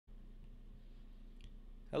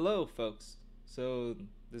Hello folks, so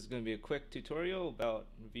this is going to be a quick tutorial about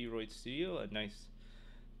VRoid Studio, a nice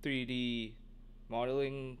 3D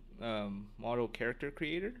modeling model character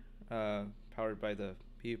creator powered by the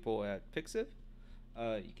people at Pixiv.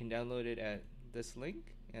 You can download it at this link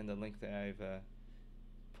and the link that I've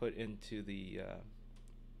put into the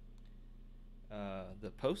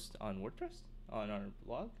post on WordPress on our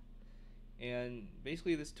blog. And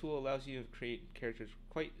basically this tool allows you to create characters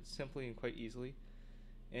quite simply and quite easily,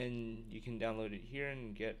 and you can download it here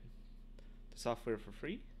and get the software for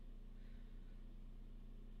free.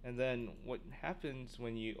 And then what happens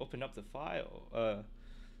when you open up the file,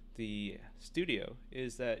 the studio,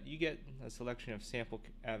 is that you get a selection of sample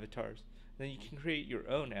avatars. Then you can create your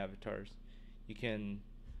own avatars. You can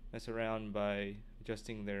mess around by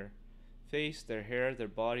adjusting their face, their hair, their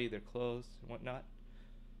body, their clothes, and whatnot.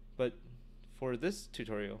 But for this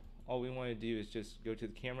tutorial, all we want to do is just go to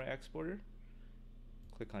the camera exporter,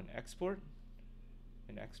 click on export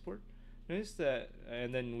and export. Notice that,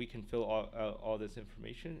 and then we can fill all this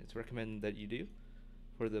information. It's recommended that you do.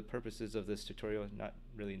 For the purposes of this tutorial, it's not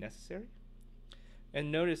really necessary.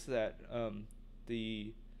 And notice that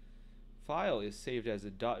the file is saved as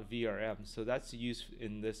a .vrm, so that's used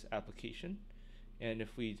in this application. And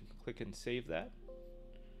if we click and save that,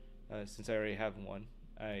 since I already have one,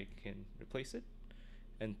 I can replace it.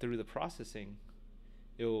 And through the processing,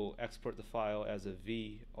 it will export the file as a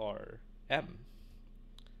VRM.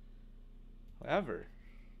 However,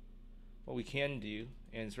 what we can do,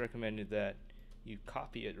 and it's recommended that you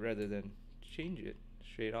copy it rather than change it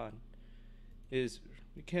straight on, is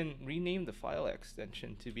we can rename the file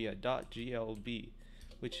extension to be a .glb,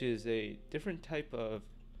 which is a different type of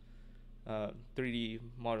 3D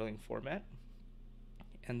modeling format.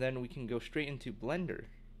 And then we can go straight into Blender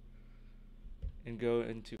and go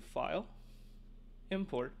into File,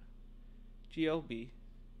 Import, GLB,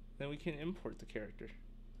 then we can import the character.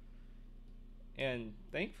 And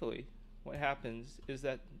thankfully, what happens is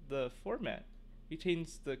that the format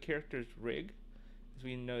retains the character's rig, as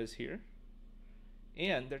we notice here,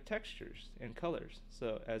 and their textures and colors,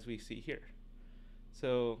 so as we see here.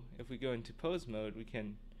 So if we go into pose mode, we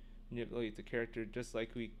can manipulate the character just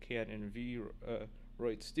like we can in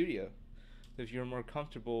VRoid Studio. So if you're more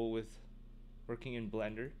comfortable with working in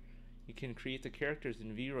Blender, you can create the characters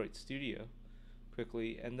in VRoid Studio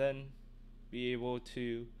quickly and then be able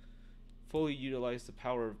to fully utilize the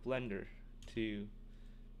power of Blender to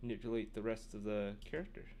manipulate the rest of the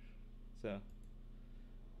character. So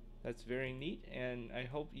that's very neat, and I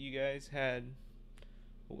hope you guys had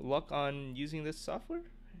luck on using this software.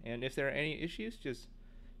 And if there are any issues, just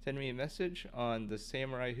send me a message on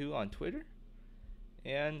TheSamuraiWho on Twitter.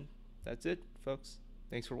 And that's it, folks.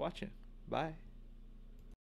 Thanks for watching. Bye.